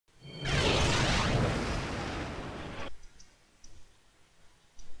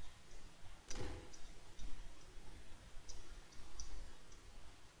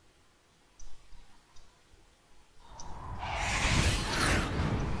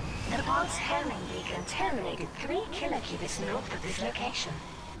Once Herming Beacon terminated 3 kilometers north of this location,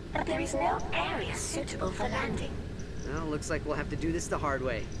 but there is no area suitable for landing. Well, looks like we'll have to do this the hard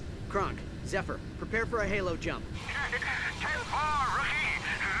way. Kronk, Zephyr, prepare for a halo jump. 10-4, rookie!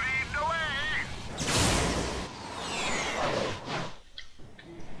 Lead the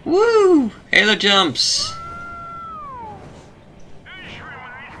way! Woo! Halo jumps! This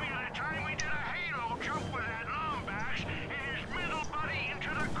reminds me of the time we did a halo jump with that Lombash and his middle buddy into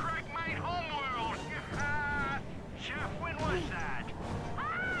the Crackmate homeworld. Chef, when was that?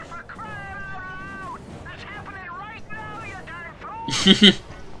 Ah, for crying out loud! That's happening right now, you darn fool!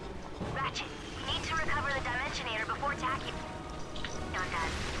 Ratchet, we need to recover the Dimensionator before attacking. No, Dad.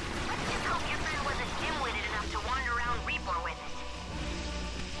 Let's just hope your friend wasn't dim-witted enough to wander around Reaper with it.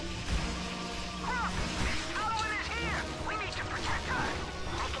 Look! Halloween is here! We need to protect her!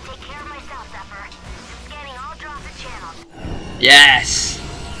 I can take care of myself, Zephyr. Scanning all drops and channels. Yes!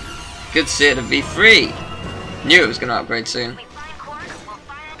 Good to see it to be free. Knew it was going to upgrade soon. If we find Qwark, we'll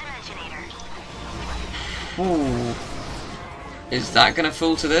find the Dimensionator. Ooh. Is that going to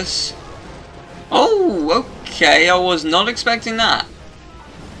fall to this? Oh, okay. I was not expecting that.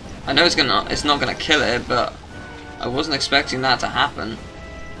 I know it's not gonna kill it, but I wasn't expecting that to happen.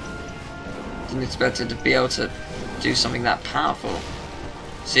 Didn't expect it to be able to do something that powerful.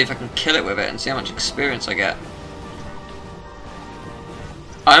 See if I can kill it with it and see how much experience I get.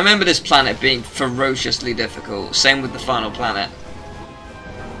 I remember this planet being ferociously difficult. Same with the final planet.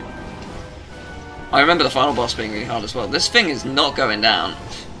 I remember the final boss being really hard as well. This thing is not going down.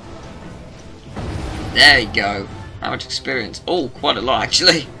 There you go. How much experience? Oh, quite a lot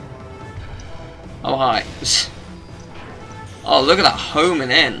actually. Oh, hi. Oh, look at that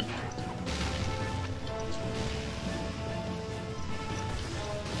homing in.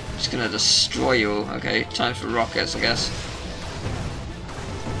 Just gonna destroy you all. Okay, time for rockets, I guess.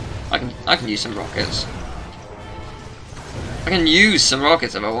 I can use some rockets. I can use some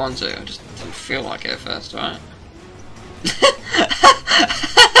rockets if I want to. I just don't feel like it at first, right?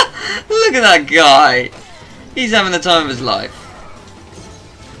 Look at that guy. He's having the time of his life.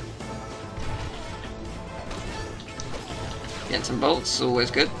 Getting some bolts, always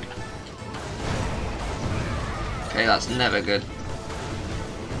good. Okay, that's never good.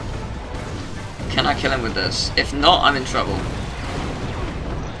 Can I kill him with this? If not, I'm in trouble.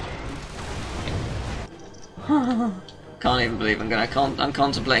 Can't even believe I'm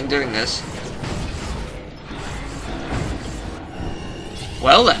contemplating doing this.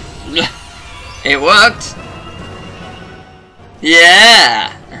 Well then. It worked!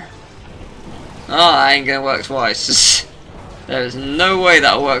 Yeah! Oh, I ain't gonna work twice. There is no way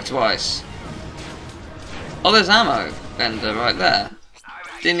that'll work twice. Oh, there's ammo vendor right there.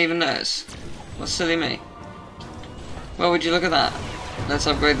 Didn't even notice. What's silly me? Well, would you look at that? Let's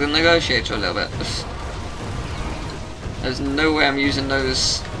upgrade the negotiator a little bit. There's no way I'm using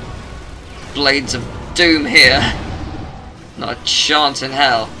those blades of doom here. Not a chance in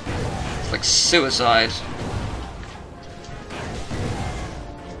hell. It's like suicide.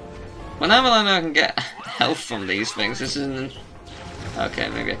 Whenever I know I can get health from these things, this isn't... Okay,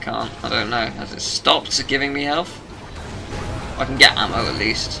 maybe I can't. I don't know. Has it stopped giving me health? I can get ammo at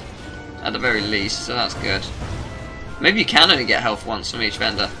least. At the very least, so that's good. Maybe you can only get health once from each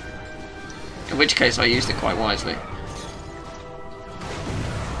vendor. In which case I used it quite wisely.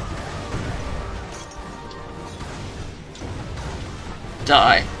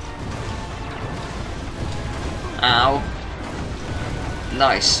 Die. Ow.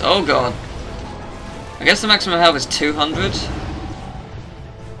 Nice. Oh god. I guess the maximum health is 200.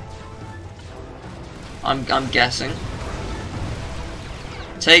 I'm guessing.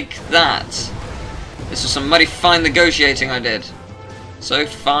 Take that. This was some mighty fine negotiating I did. So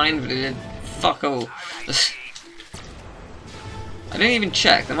fine, but it did fuck all. I didn't even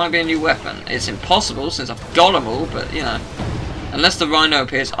check. There might be a new weapon. It's impossible since I've got them all, but you know. Unless the Rhino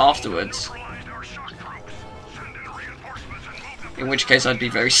appears afterwards. In which case I'd be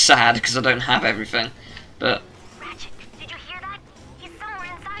very sad because I don't have everything. But Ratchet, did you hear that? He's somewhere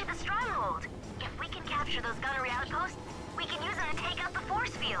inside the stronghold. If we can capture those gunnery outposts, we can use them to take out the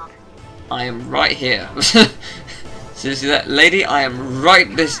force field. I am right here. Seriously, that lady, I am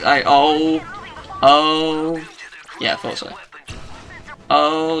right this. Oh. Yeah, I thought so.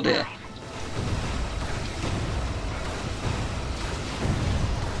 Oh dear.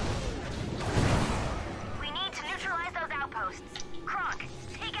 We need to neutralize those outposts. Qwark,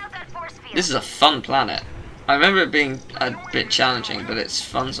 take out that force field. This is a fun planet. I remember it being a bit challenging, but it's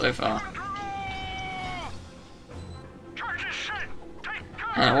fun so far.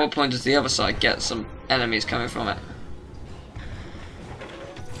 And at what point does the other side get some enemies coming from it?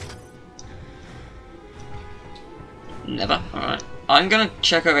 Never? Alright. I'm gonna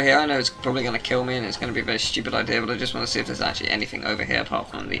check over here. I know it's probably gonna kill me and it's gonna be a very stupid idea, but I just want to see if there's actually anything over here apart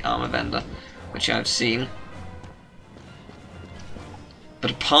from the armor vendor, which I've seen.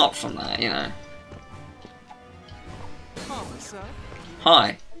 But apart from that, you know.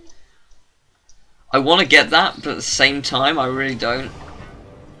 Hi. I want to get that, but at the same time, I really don't.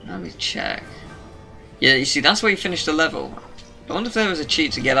 Let me check. Yeah, you see, that's where you finish the level. I wonder if there was a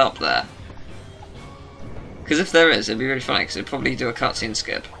cheat to get up there. Because if there is, it'd be really funny, because it'd probably do a cutscene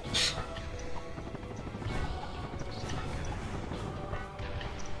skip.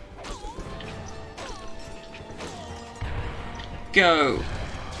 Go!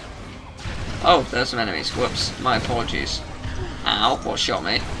 Oh, there's some enemies. Whoops. My apologies. Ow, what shot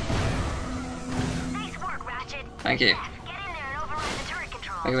me? Nice work, Ratchet. Thank you. Get in there and override the turret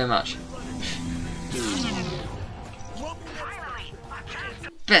control. Thank you very much. Finally,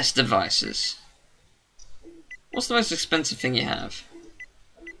 Best devices. What's the most expensive thing you have?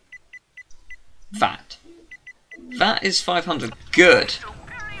 VAT. VAT is 500. Good.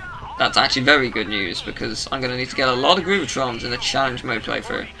 That's actually very good news because I'm going to need to get a lot of Groovatrons in the challenge mode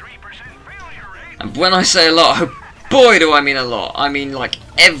playthrough. And when I say a lot, oh boy do I mean a lot. I mean like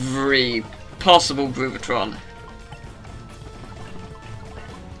every possible Groovatron.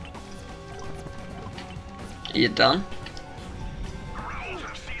 Are you done?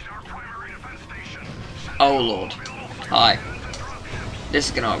 Oh lord. Hi. This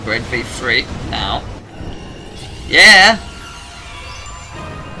is going to upgrade V3 now. Yeah!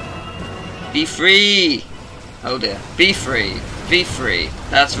 V3! Oh dear. V3. V3.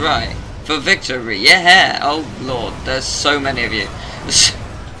 That's right. For victory. Yeah! Oh lord. There's so many of you.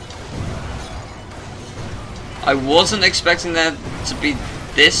 I wasn't expecting there to be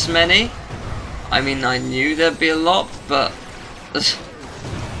this many. I mean, I knew there'd be a lot, but...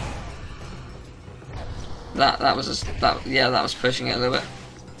 That was pushing it a little bit.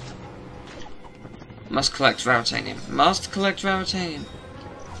 Must collect Raritanium. Must collect Raritanium.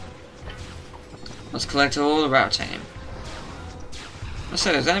 Must collect all the Raritanium. I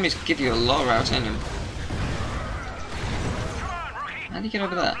said those enemies give you a lot of Raritanium. How do you get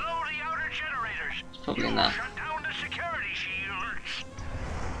over there? It's probably in there.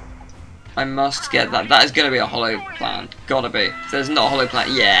 I must get that. That is going to be a hollow plant. Gotta be. If there's not a hollow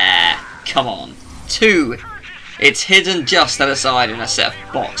plant, yeah. Come on. 2. It's hidden just at the side in a set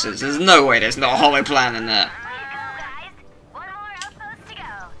of boxes. There's no way there's not a hollow plant in there.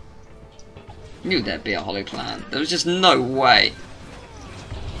 Knew there'd be a hollow plant. There was just no way.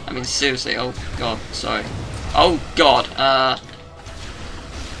 I mean, seriously. Oh god, sorry. Oh god.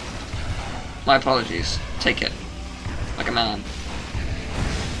 My apologies. Take it like a man.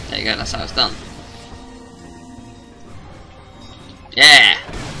 There you go. That's how it's done. Yeah.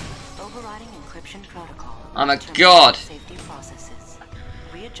 Overriding encryption protocol. I'm a god. Safety processes.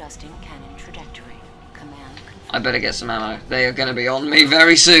 Readjusting cannon trajectory. Command. I better get some ammo. They are going to be on me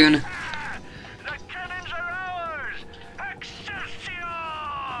very soon. The cannons are ours! Excelsior!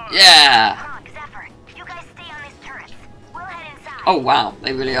 Yeah. Qwark, Zephyr, you guys stay on these turrets. We'll head inside. Oh wow,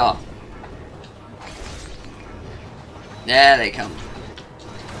 they really are. There they come.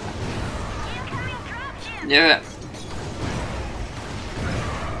 Incoming dropship. Knew it.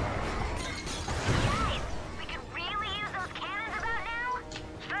 Guys, we could really use those cannons about now.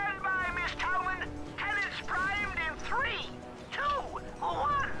 Stand by, Miss Talman. Cannons primed in 3, 2,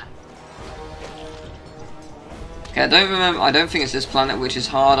 1. Okay, I don't think it's this planet which is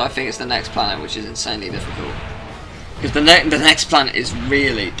hard. I think it's the next planet which is insanely difficult. Because the next planet is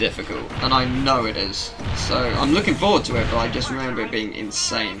really difficult, and I know it is. So I'm looking forward to it, but I just remember it being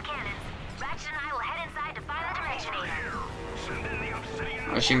insane. Ratchet and I will head inside to find the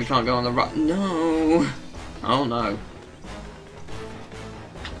Dimensionator. I assume we can't go on the right. No. Oh no.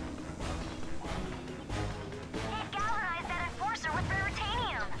 Can't galvanize that enforcer with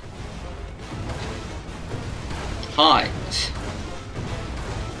Raritanium. Hi.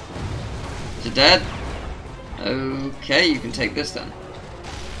 Is it dead? Okay, you can take this then.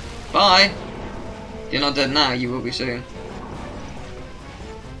 Bye! If you're not dead now, you will be soon.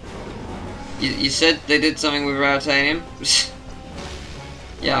 You said they did something with Raritanium?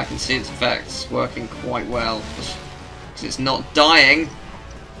 Yeah, I can see its effects working quite well. Because it's not dying.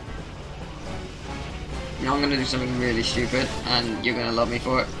 Now I'm going to do something really stupid, and you're going to love me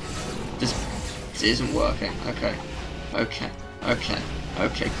for it. This isn't working. Okay. Okay. Okay.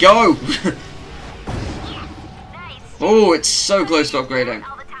 Okay. Go! Oh, it's so close to upgrading.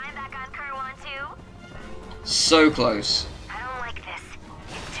 All the time back on Ker 1 too? So close. I don't like this.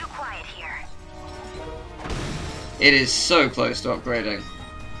 It's too quiet here. It is so close to upgrading.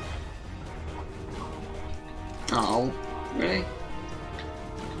 Oh, really?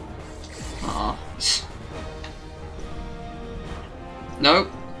 Ah.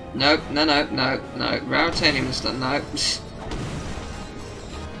 Nope. Nope. No. Ratchet, no.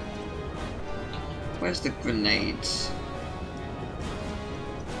 Where's the grenades?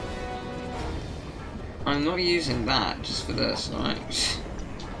 I'm not using that just for this, alright?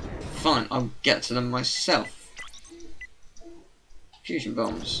 Fine, I'll get to them myself. Fusion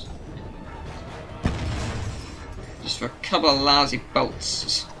bombs. Just for a couple of lousy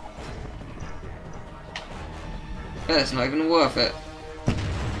bolts. Bet it's not even worth it.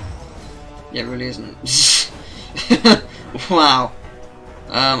 Yeah, it really isn't. Wow.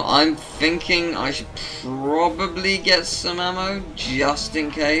 I'm thinking I should probably get some ammo, just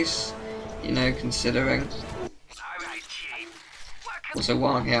in case. You know, considering. Also,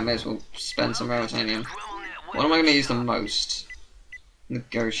 while I'm here, I may as well spend some Raritanium. What am I going to use the most?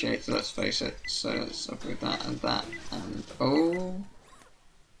 Negotiate, let's face it. So let's upgrade that and that and oh.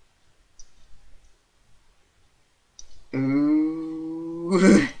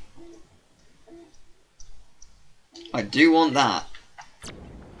 Ooh. I do want that.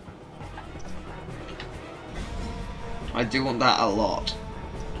 I do want that a lot.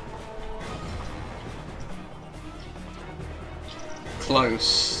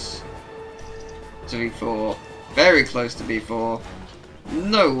 Close to B4. Very close to B4.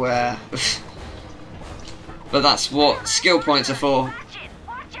 Nowhere. But that's what skill points are for.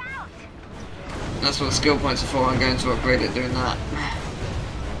 That's what skill points are for. I'm going to upgrade it doing that.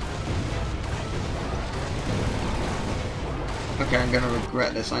 Okay, I'm going to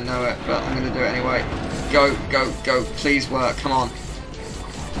regret this, I know it, but I'm going to do it anyway. Go, go, go, please work, come on.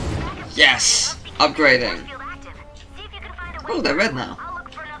 Yes! Upgrading. Oh, they're red now.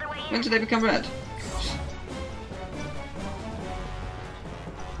 When did they become red?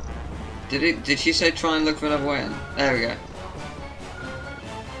 Did she say try and look for another way in? There we go.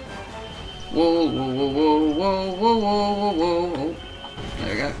 Whoa, whoa, whoa, whoa, whoa, whoa, whoa, whoa, whoa.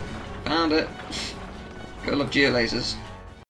 There we go. Found it. Gotta love geolasers.